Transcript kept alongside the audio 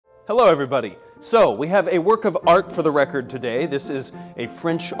Hello everybody. So we have a work of art for the record today. This is a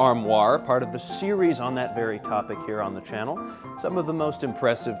French armoire, part of the series on that very topic here on the channel. Some of the most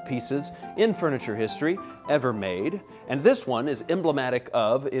impressive pieces in furniture history ever made. And this one is emblematic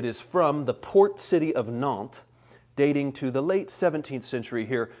of, it is from the port city of Nantes, dating to the late 17th century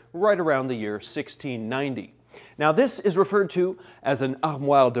here, right around the year 1690. Now this is referred to as an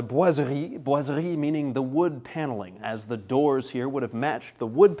armoire de boiserie, boiserie meaning the wood paneling, as the doors here would have matched the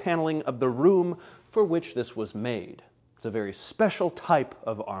wood paneling of the room for which this was made. It's a very special type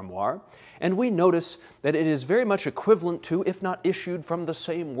of armoire, and we notice that it is very much equivalent to, if not issued from the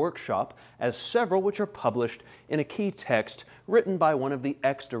same workshop, as several which are published in a key text written by one of the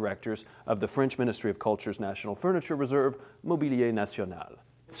ex-directors of the French Ministry of Culture's National Furniture Reserve, Mobilier National.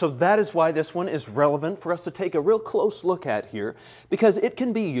 So that is why this one is relevant for us to take a real close look at here, because it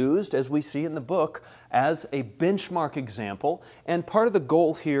can be used, as we see in the book, as a benchmark example. And part of the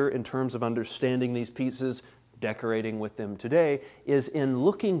goal here in terms of understanding these pieces, decorating with them today, is in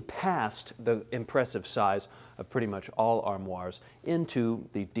looking past the impressive size of pretty much all armoires into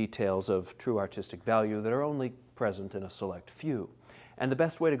the details of true artistic value that are only present in a select few. And the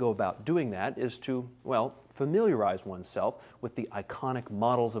best way to go about doing that is to, well, familiarize oneself with the iconic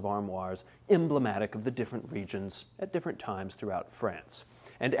models of armoires emblematic of the different regions at different times throughout France.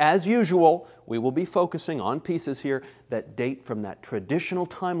 And as usual, we will be focusing on pieces here that date from that traditional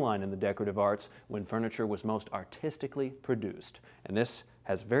timeline in the decorative arts when furniture was most artistically produced. And this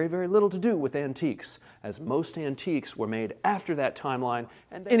has very, very little to do with antiques, as most antiques were made after that timeline.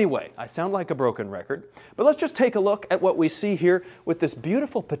 And anyway, I sound like a broken record, but let's just take a look at what we see here with this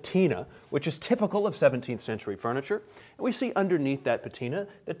beautiful patina, which is typical of 17th century furniture. And we see underneath that patina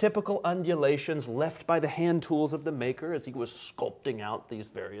the typical undulations left by the hand tools of the maker as he was sculpting out these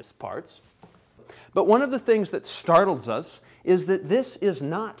various parts. But one of the things that startles us is that this is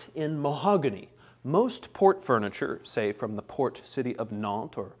not in mahogany. Most port furniture, say from the port city of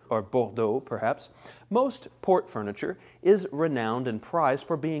Nantes or Bordeaux perhaps, most port furniture is renowned and prized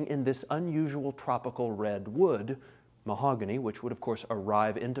for being in this unusual tropical red wood, mahogany, which would of course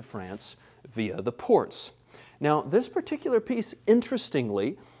arrive into France via the ports. Now this particular piece,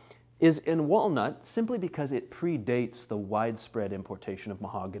 interestingly, is in walnut simply because it predates the widespread importation of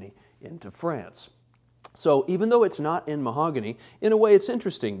mahogany into France. So even though it's not in mahogany, in a way it's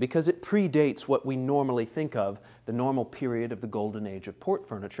interesting because it predates what we normally think of, the normal period of the golden age of port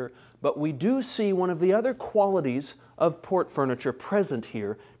furniture, but we do see one of the other qualities of port furniture present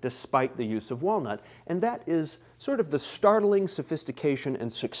here despite the use of walnut, and that is sort of the startling sophistication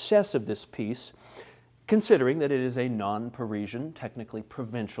and success of this piece, considering that it is a non-Parisian, technically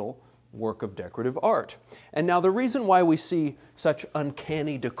provincial work of decorative art. And now the reason why we see such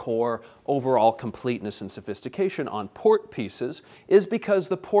uncanny decor, overall completeness and sophistication on port pieces is because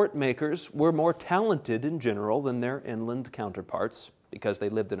the port makers were more talented in general than their inland counterparts. Because they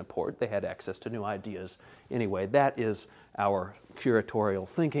lived in a port, they had access to new ideas. Anyway, that is our curatorial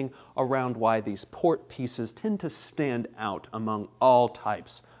thinking around why these port pieces tend to stand out among all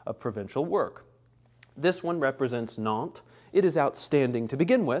types of provincial work. This one represents Nantes. It is outstanding to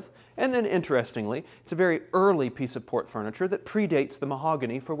begin with, and then interestingly, it's a very early piece of port furniture that predates the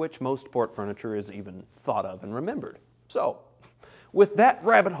mahogany for which most port furniture is even thought of and remembered. So, with that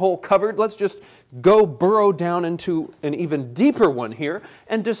rabbit hole covered, let's just go burrow down into an even deeper one here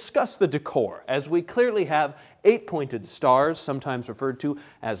and discuss the decor, as we clearly have 8-pointed stars, sometimes referred to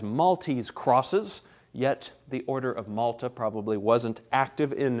as Maltese crosses. Yet the Order of Malta probably wasn't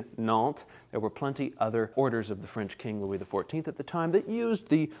active in Nantes. There were plenty other orders of the French King Louis XIV at the time that used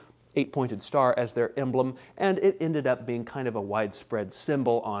the 8-pointed star as their emblem, and it ended up being kind of a widespread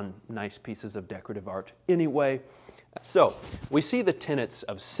symbol on nice pieces of decorative art anyway. So we see the tenets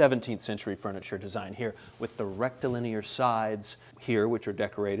of 17th century furniture design here with the rectilinear sides here, which are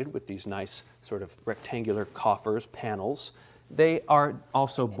decorated with these nice sort of rectangular coffers, panels. They are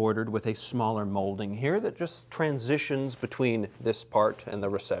also bordered with a smaller molding here that just transitions between this part and the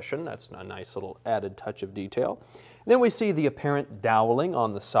recession. That's a nice little added touch of detail. Then we see the apparent doweling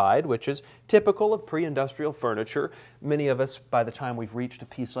on the side, which is typical of pre-industrial furniture. Many of us, by the time we've reached a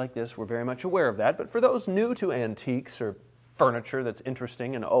piece like this, we're very much aware of that. But for those new to antiques or furniture that's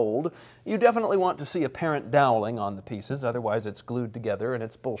interesting and old, you definitely want to see apparent doweling on the pieces. Otherwise, it's glued together and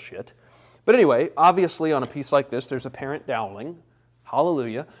it's bullshit. But anyway, obviously on a piece like this, there's apparent doweling.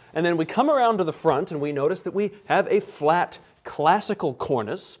 Hallelujah. And then we come around to the front and we notice that we have a flat classical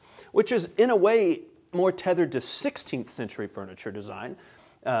cornice, which is in a way more tethered to 16th century furniture design.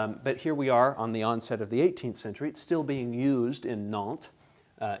 But here we are on the onset of the 18th century. It's still being used in Nantes,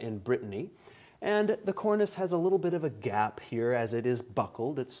 in Brittany. And the cornice has a little bit of a gap here as it is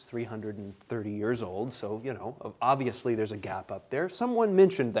buckled. It's 330 years old, so, you know, obviously there's a gap up there. Someone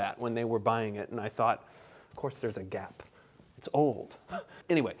mentioned that when they were buying it, and I thought, of course there's a gap. It's old.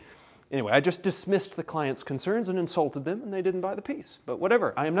 Anyway, I just dismissed the client's concerns and insulted them, and they didn't buy the piece. But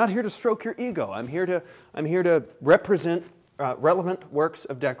whatever, I am not here to stroke your ego. I'm here to represent relevant works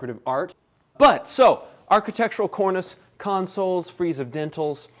of decorative art. But, so, architectural cornice, consoles, frieze of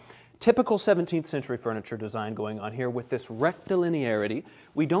dentils, typical 17th century furniture design going on here with this rectilinearity.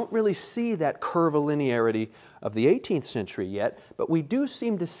 We don't really see that curvilinearity of the 18th century yet, but we do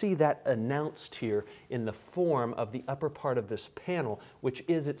seem to see that announced here in the form of the upper part of this panel, which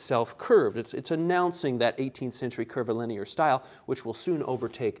is itself curved. It's announcing that 18th century curvilinear style, which will soon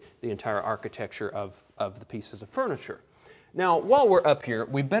overtake the entire architecture of the pieces of furniture. Now, while we're up here,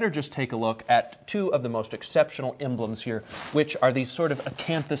 we better just take a look at two of the most exceptional emblems here, which are these sort of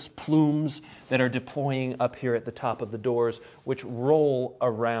acanthus plumes that are deploying up here at the top of the doors, which roll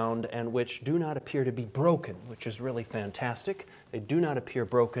around and which do not appear to be broken, which is really fantastic. They do not appear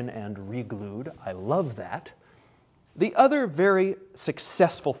broken and re-glued. I love that. The other very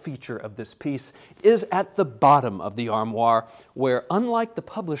successful feature of this piece is at the bottom of the armoire, where, unlike the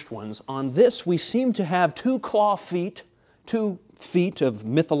published ones, on this we seem to have two claw feet, 2 feet of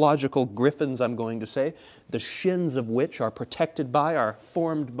mythological griffins, I'm going to say, the shins of which are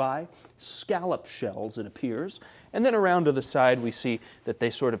formed by scallop shells, it appears. And then around to the side we see that they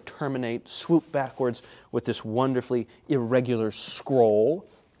sort of terminate, swoop backwards with this wonderfully irregular scroll,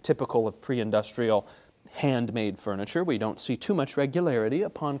 typical of pre-industrial handmade furniture. We don't see too much regularity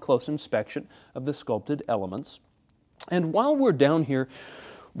upon close inspection of the sculpted elements. And while we're down here,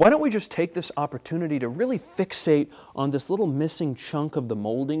 why don't we just take this opportunity to really fixate on this little missing chunk of the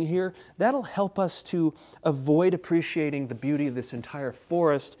molding here? That'll help us to avoid appreciating the beauty of this entire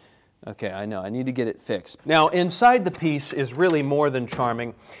forest. Okay, I know, I need to get it fixed. Now, inside the piece is really more than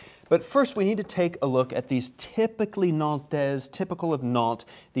charming, but first we need to take a look at these typically Nantes, typical of Nantes,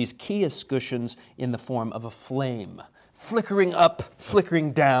 these key escutcheons in the form of a flame. Flickering up,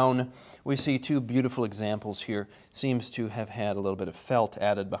 flickering down. We see two beautiful examples here. Seems to have had a little bit of felt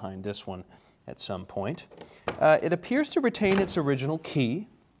added behind this one at some point. It appears to retain its original key,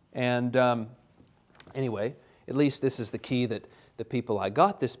 and anyway, at least this is the key that the people I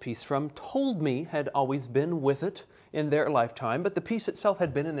got this piece from told me had always been with it in their lifetime, but the piece itself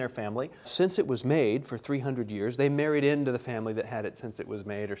had been in their family since it was made for 300 years. They married into the family that had it since it was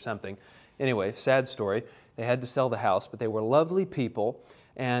made or something. Anyway, sad story. They had to sell the house, but they were lovely people,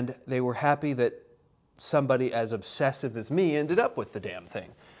 and they were happy that somebody as obsessive as me ended up with the damn thing.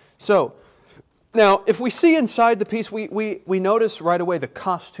 So, now, if we see inside the piece, we notice right away the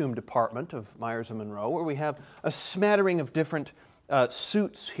costume department of Myers & Monroe, where we have a smattering of different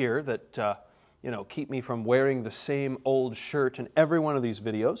suits here that you know, keep me from wearing the same old shirt in every one of these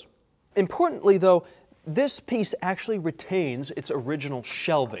videos. Importantly, though, this piece actually retains its original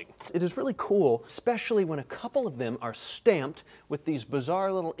shelving. It is really cool, especially when a couple of them are stamped with these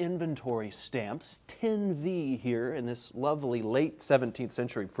bizarre little inventory stamps, 10V here in this lovely late 17th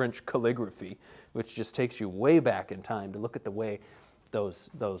century French calligraphy, which just takes you way back in time to look at the way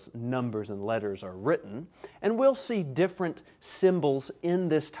those numbers and letters are written. And we'll see different symbols in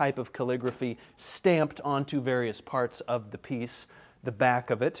this type of calligraphy stamped onto various parts of the piece, the back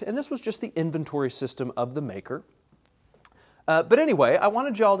of it, and this was just the inventory system of the maker. But anyway, I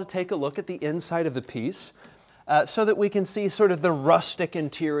wanted y'all to take a look at the inside of the piece so that we can see sort of the rustic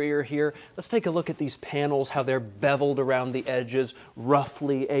interior here. Let's take a look at these panels, how they're beveled around the edges,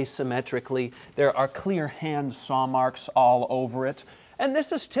 roughly asymmetrically. There are clear hand saw marks all over it. And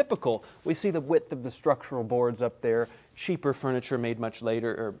this is typical. We see the width of the structural boards up there. Cheaper furniture made much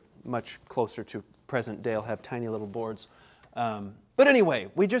later, or much closer to present day, will have tiny little boards. But anyway,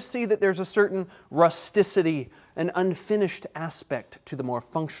 we just see that there's a certain rusticity, an unfinished aspect to the more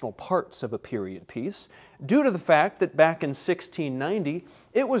functional parts of a period piece, due to the fact that back in 1690,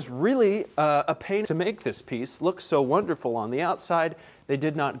 it was really a pain to make this piece look so wonderful on the outside. They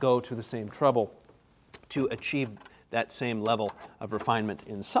did not go to the same trouble to achieve that same level of refinement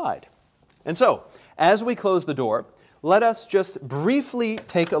inside. And so, as we close the door, let us just briefly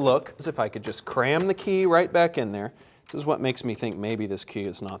take a look, as if I could just cram the key right back in there. This is what makes me think maybe this key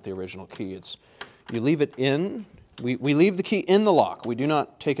is not the original key. It's, you leave it in, we leave the key in the lock. We do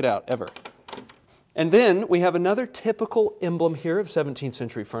not take it out, ever. And then we have another typical emblem here of 17th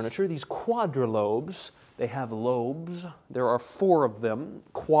century furniture, these quadrilobes. They have lobes. There are 4 of them.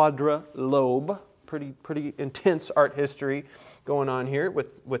 Quadrilobe. Pretty intense art history going on here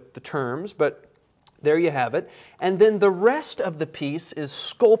with the terms. But There you have it. And then the rest of the piece is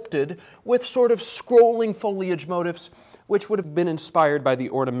sculpted with sort of scrolling foliage motifs, which would have been inspired by the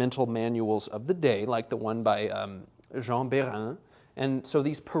ornamental manuals of the day, like the one by Jean Bérin. And so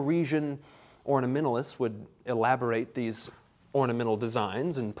these Parisian ornamentalists would elaborate these ornamental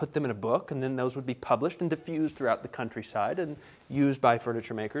designs and put them in a book, and then those would be published and diffused throughout the countryside and used by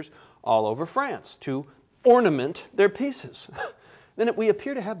furniture makers all over France to ornament their pieces. Then we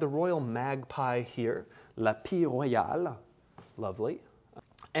appear to have the royal magpie here, La Pie Royale, lovely.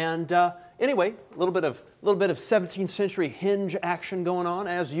 And anyway, a little bit of 17th century hinge action going on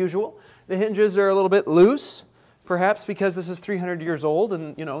as usual. The hinges are a little bit loose, perhaps because this is 300 years old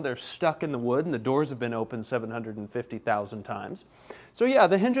and, you know, they're stuck in the wood and the doors have been opened 750,000 times. So yeah,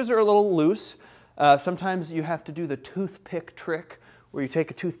 the hinges are a little loose. Sometimes you have to do the toothpick trick where you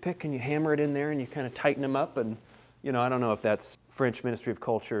take a toothpick and you hammer it in there and you kind of tighten them up. And, you know, I don't know if that's French Ministry of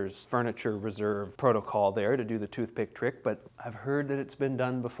Culture's furniture reserve protocol there to do the toothpick trick, but I've heard that it's been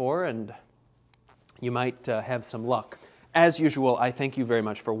done before and you might have some luck. As usual, I thank you very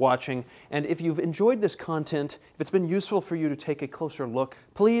much for watching, and if you've enjoyed this content, if it's been useful for you to take a closer look,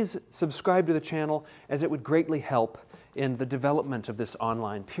 please subscribe to the channel, as it would greatly help in the development of this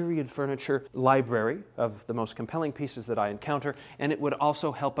online period furniture library of the most compelling pieces that I encounter, and it would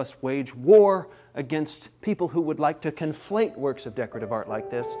also help us wage war against people who would like to conflate works of decorative art like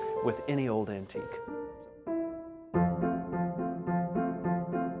this with any old antique.